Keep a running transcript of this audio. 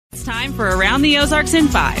It's time for Around the Ozarks in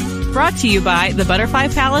 5, brought to you by the Butterfly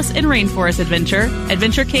Palace and Rainforest Adventure,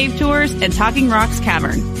 Adventure Cave Tours, and Talking Rocks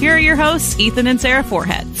Cavern. Here are your hosts, Ethan and Sarah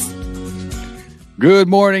Foreheads. Good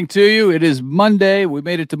morning to you. It is Monday. We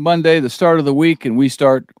made it to Monday, the start of the week, and we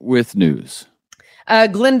start with news. A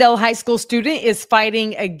Glendale High School student is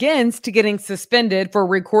fighting against getting suspended for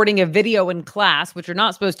recording a video in class, which you're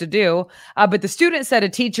not supposed to do. But the student said a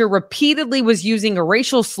teacher repeatedly was using a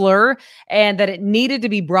racial slur and that it needed to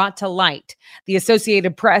be brought to light. The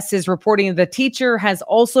Associated Press is reporting the teacher has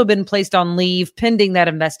also been placed on leave pending that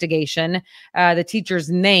investigation. The teacher's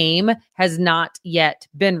name has not yet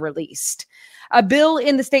been released. A bill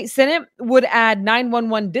in the state Senate would add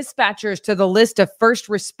 911 dispatchers to the list of first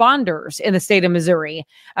responders in the state of Missouri.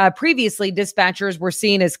 Previously, dispatchers were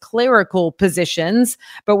seen as clerical positions,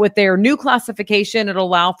 but with their new classification, it'll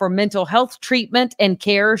allow for mental health treatment and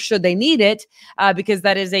care should they need it, because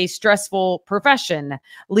that is a stressful profession.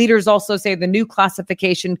 Leaders also say the new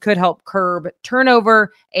classification could help curb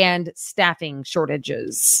turnover and staffing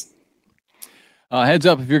shortages. Heads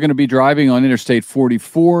up, if you're going to be driving on Interstate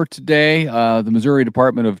 44 today, the Missouri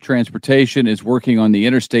Department of Transportation is working on the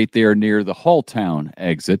interstate there near the Halltown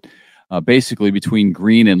exit, basically between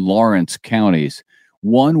Greene and Lawrence counties.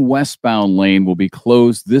 One westbound lane will be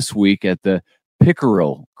closed this week at the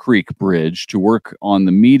Pickerel Creek Bridge to work on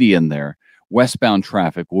the median there. Westbound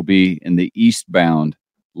traffic will be in the eastbound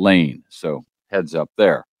lane, so heads up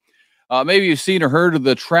there. Maybe you've seen or heard of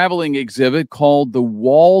the traveling exhibit called The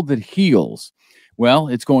Wall That Heals. Well,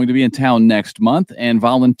 it's going to be in town next month, and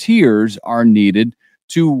volunteers are needed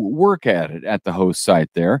to work at it at the host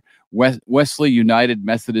site there, Wesley United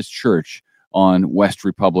Methodist Church on West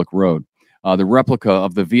Republic Road. The replica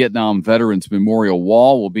of the Vietnam Veterans Memorial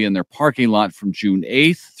Wall will be in their parking lot from June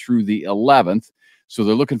 8th through the 11th, so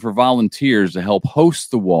they're looking for volunteers to help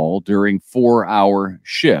host the wall during 4-hour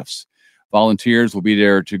shifts. Volunteers will be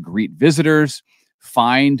there to greet visitors,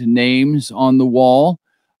 find names on the wall,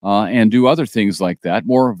 and do other things like that.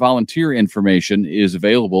 More volunteer information is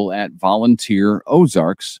available at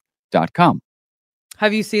volunteerozarks.com.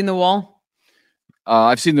 Have you seen the wall?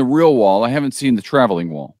 I've seen the real wall. I haven't seen the traveling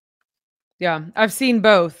wall. Yeah, I've seen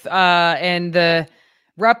both. And the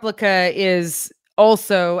replica is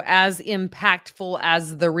also as impactful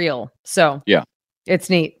as the real. So yeah, it's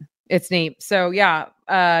neat. It's neat. So yeah,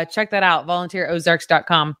 check that out.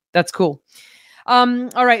 Volunteerozarks.com. That's cool.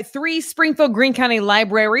 All right. 3 Springfield Greene County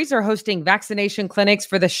libraries are hosting vaccination clinics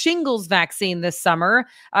for the shingles vaccine this summer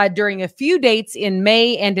during a few dates in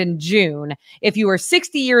May and in June. If you are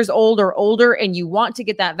 60 years old or older and you want to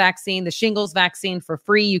get that vaccine, the shingles vaccine for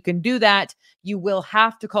free, you can do that. You will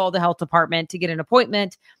have to call the health department to get an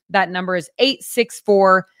appointment. That number is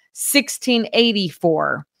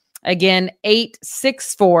 864-1684. Again,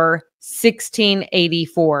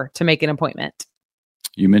 864-1684 to make an appointment.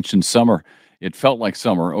 You mentioned summer. It felt like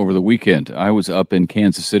summer over the weekend. I was up in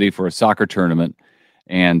Kansas City for a soccer tournament,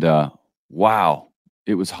 and wow,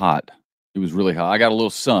 it was hot. It was really hot. I got a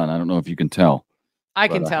little sun. I don't know if you can tell. I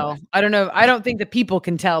can tell. I don't know. I don't think the people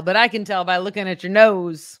can tell, but I can tell by looking at your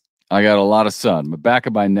nose. I got a lot of sun. The back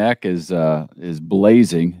of my neck is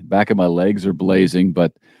blazing. Back of my legs are blazing,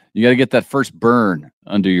 but you got to get that first burn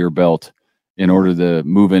under your belt in order to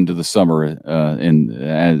move into the summer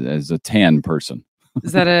as a tan person.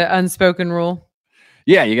 Is that an unspoken rule?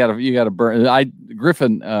 Yeah, you gotta burn.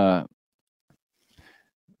 Griffin, a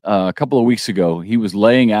couple of weeks ago, he was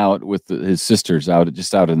laying out with his sisters out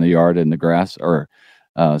in the yard in the grass or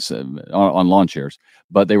on lawn chairs,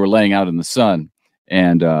 but they were laying out in the sun,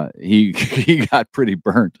 and he got pretty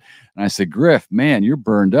burnt. And I said, Griff, man, you're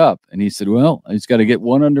burned up. And he said, well, I just got to get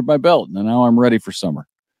one under my belt, and now I'm ready for summer.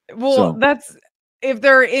 Well, that's. If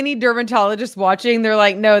there are any dermatologists watching, they're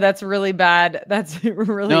like, no, that's really bad. That's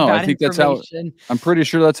really bad. I think that's how. I'm pretty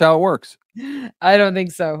sure that's how it works. I don't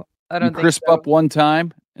think so. I don't think crisp so. up one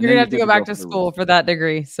time. You're gonna have to go back to school for that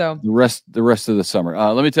degree. So the rest of the summer.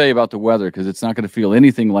 Let me tell you about the weather, because it's not going to feel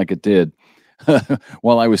anything like it did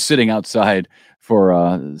while I was sitting outside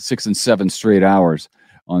for 6 and 7 straight hours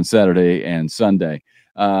on Saturday and Sunday.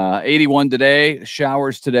 81 today,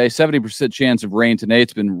 showers today, 70% chance of rain today.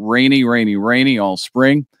 It's been rainy all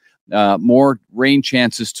spring. More rain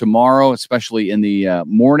chances tomorrow, especially in the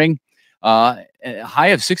morning. High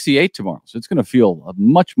of 68 tomorrow. So it's going to feel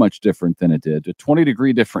much different than it did. A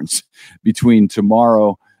 20-degree difference between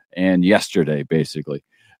tomorrow and yesterday, basically.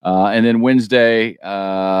 And then Wednesday,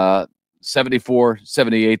 74,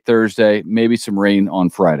 78 Thursday, maybe some rain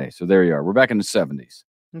on Friday. So there you are. We're back in the 70s.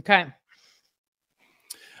 Okay.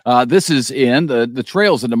 This is in the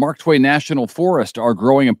trails in the Mark Twain National Forest are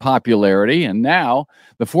growing in popularity, and now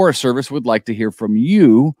the Forest Service would like to hear from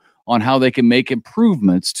you on how they can make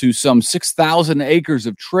improvements to some 6,000 acres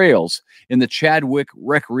of trails in the Chadwick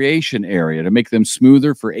Recreation Area to make them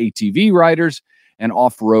smoother for ATV riders and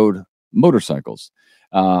off-road motorcycles.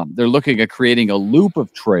 They're looking at creating a loop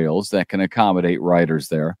of trails that can accommodate riders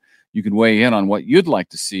there. You can weigh in on what you'd like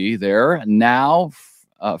to see there now,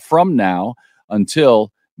 from now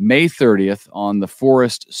until May 30th on the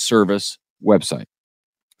Forest Service website.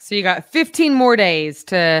 So you got 15 more days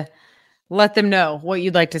to let them know what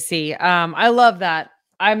you'd like to see. I love that.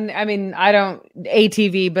 I don't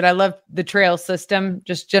ATV, but I love the trail system,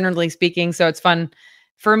 just generally speaking. So it's fun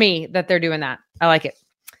for me that they're doing that. I like it.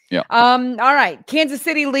 Yeah. All right. Kansas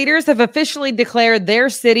City leaders have officially declared their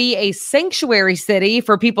city a sanctuary city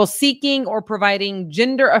for people seeking or providing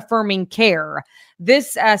gender-affirming care.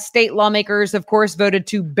 This state lawmakers, of course, voted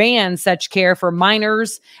to ban such care for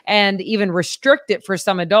minors and even restrict it for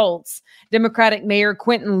some adults. Democratic Mayor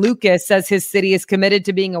Quentin Lucas says his city is committed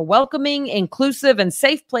to being a welcoming, inclusive, and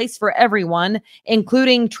safe place for everyone,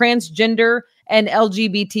 including transgender and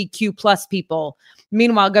LGBTQ plus people.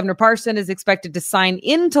 Meanwhile, Governor Parson is expected to sign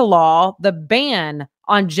into law the ban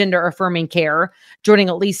on gender-affirming care, joining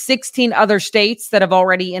at least 16 other states that have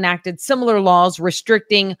already enacted similar laws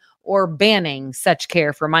restricting or banning such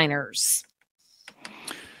care for minors.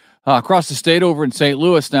 Across the state over in St.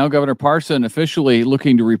 Louis now, Governor Parson officially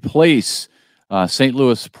looking to replace St.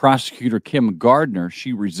 Louis prosecutor Kim Gardner.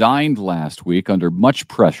 She resigned last week under much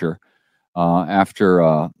pressure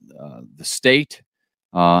after the state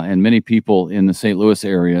and many people in the St. Louis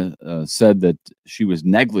area said that she was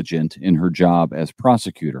negligent in her job as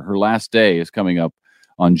prosecutor. Her last day is coming up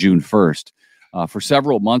on June 1st. For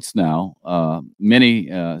several months now, many,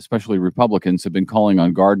 especially Republicans, have been calling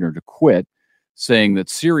on Gardner to quit, saying that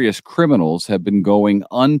serious criminals have been going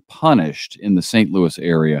unpunished in the St. Louis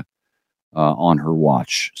area on her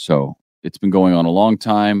watch. So it's been going on a long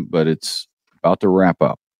time, but it's about to wrap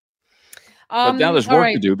up. But now there's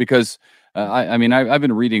work to do because, I've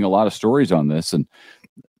been reading a lot of stories on this, and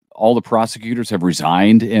all the prosecutors have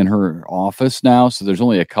resigned in her office now. So there's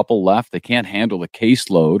only a couple left. They can't handle the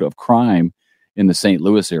caseload of crime in the St.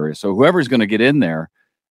 Louis area. So whoever's going to get in there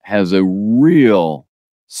has a real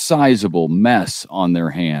sizable mess on their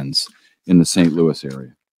hands in the St. Louis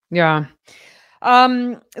area. Yeah.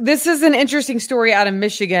 This is an interesting story out of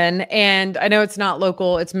Michigan, and I know it's not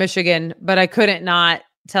local, it's Michigan, but I couldn't not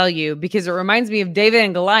tell you because it reminds me of David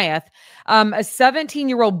and Goliath. A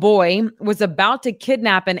 17-year-old boy was about to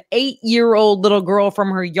kidnap an 8-year-old little girl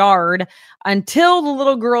from her yard until the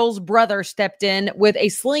little girl's brother stepped in with a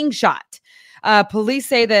slingshot. Police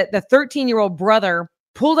say that the 13-year-old brother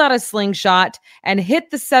pulled out a slingshot and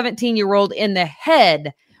hit the 17-year-old in the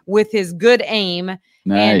head with his good aim.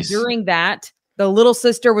 Nice. And during that, the little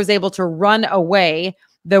sister was able to run away.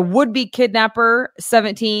 The would-be kidnapper,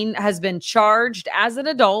 17, has been charged as an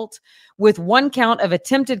adult with 1 count of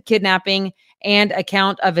attempted kidnapping and a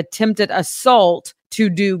count of attempted assault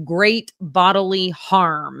to do great bodily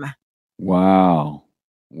harm. Wow.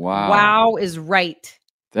 Wow is right.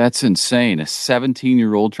 That's insane. A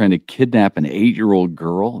 17-year-old trying to kidnap an 8-year-old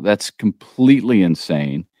girl. That's completely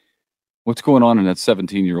insane. What's going on in that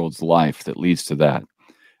 17-year-old's life that leads to that?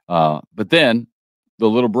 But then the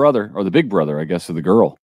little brother, or the big brother, I guess, of the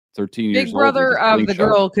girl, 13 years old. Big brother of the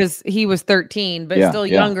girl, because he was 13, but still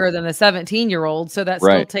younger than the 17-year-old. So that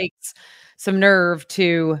still takes some nerve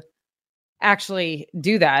to actually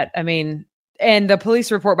do that. I mean, and the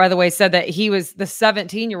police report, by the way, said that the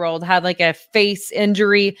 17-year-old had like a face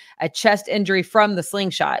injury, a chest injury from the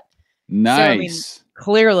slingshot. Nice. So,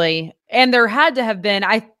 clearly. And there had to have been,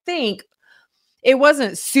 I think, it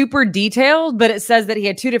wasn't super detailed, but it says that he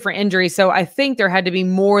had 2 different injuries. So I think there had to be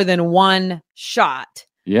more than 1 shot.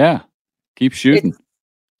 Yeah. Keep shooting. It's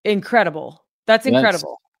incredible. That's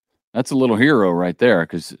incredible. That's a little hero right there,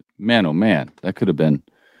 because man, oh man, that could have been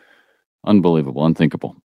unbelievable,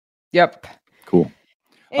 unthinkable. Yep. Cool.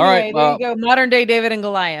 Anyway, all right. There you go. Modern day David and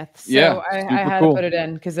Goliath. So I had to put it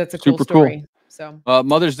in because that's a cool story. Cool. So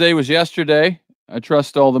Mother's Day was yesterday. I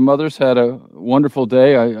trust all the mothers had a wonderful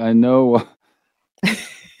day. I know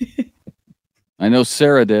I know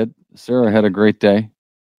Sarah did. Sarah had a great day.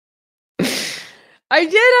 I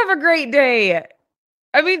did have a great day.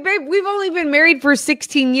 I mean, babe, we've only been married for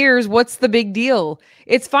 16 years. What's the big deal?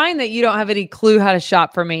 It's fine that you don't have any clue how to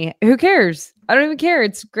shop for me. Who cares? I don't even care.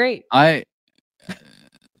 It's great. I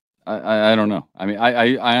don't know. I mean,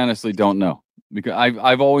 I honestly don't know, because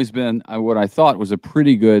I've always been what I thought was a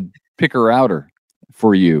pretty good picker-outer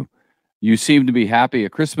for you. You seem to be happy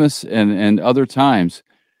at Christmas and other times.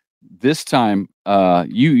 this time,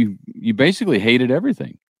 you basically hated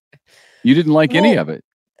everything. You didn't like any of it.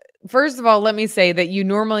 First of all, let me say that you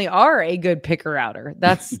normally are a good picker-outer.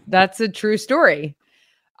 That's a true story.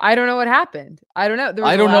 I don't know what happened. I don't know.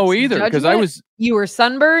 I don't know either because you were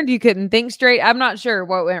sunburned. You couldn't think straight. I'm not sure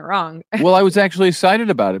what went wrong. Well, I was actually excited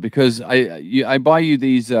about it because I buy you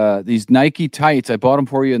these Nike tights. I bought them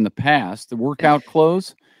for you in the past, the workout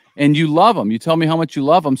clothes, and you love them. You tell me how much you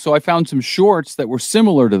love them. So I found some shorts that were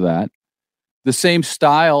similar to that, the same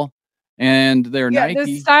style, and they're Nike.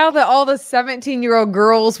 The style that all the 17-year-old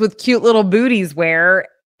girls with cute little booties wear.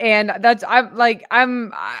 And I've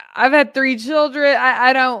had 3 children.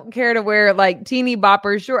 I don't care to wear like teeny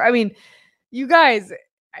bopper short. I mean, you guys,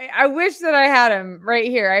 I wish that I had them right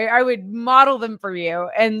here. I would model them for you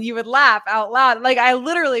and you would laugh out loud. Like I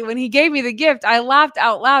literally, when he gave me the gift, I laughed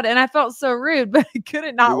out loud and I felt so rude, but I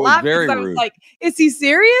couldn't not laugh because I was like, is he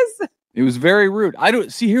serious? It was very rude.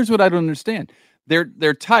 Here's what I don't understand.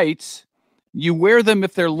 They're tights. You wear them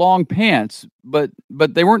if they're long pants, but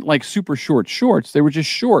they weren't like super short shorts. They were just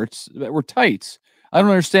shorts that were tights. I don't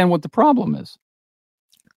understand what the problem is.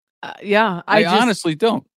 I honestly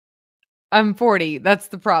don't. I'm 40. That's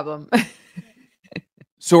the problem.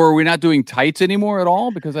 So are we not doing tights anymore at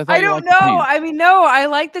all? Because I don't know. I mean, no, I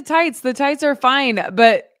like the tights. The tights are fine,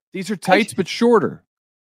 but these are tights, but shorter.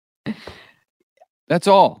 That's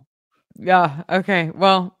all. Yeah. Okay.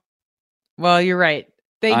 Well, you're right.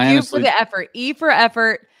 Thank you for the effort. E for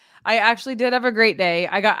effort. I actually did have a great day.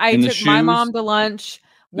 I took my mom to lunch.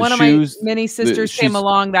 One of my mini sisters came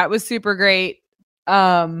along. That was super great.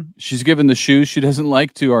 She's given the shoes she doesn't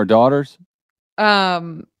like to our daughters.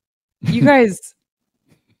 You guys,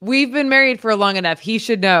 we've been married for long enough. He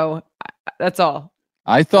should know. That's all.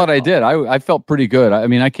 I thought I did. I felt pretty good. I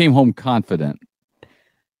mean, I came home confident,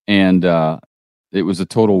 and it was a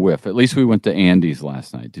total whiff. At least we went to Andy's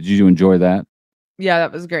last night. Did you enjoy that? Yeah,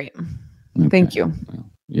 that was great. Okay. Thank you. Well,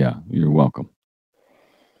 yeah, you're welcome.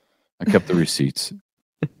 I kept the receipts.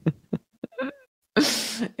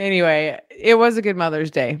 Anyway, it was a good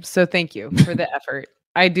Mother's Day. So thank you for the effort.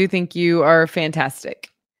 I do think you are fantastic.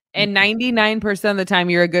 And 99% of the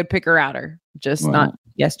time, you're a good picker-outer. Just not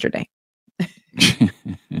yesterday.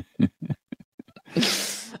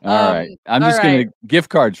 All right. I'm just going to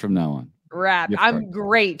gift cards from now on. Wrap. I'm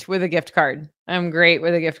great with a gift card.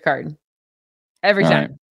 Every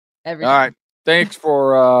time. All right. Thanks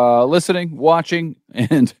for listening, watching,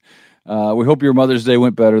 and we hope your Mother's Day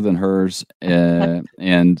went better than hers.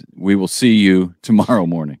 And we will see you tomorrow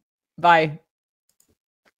morning. Bye.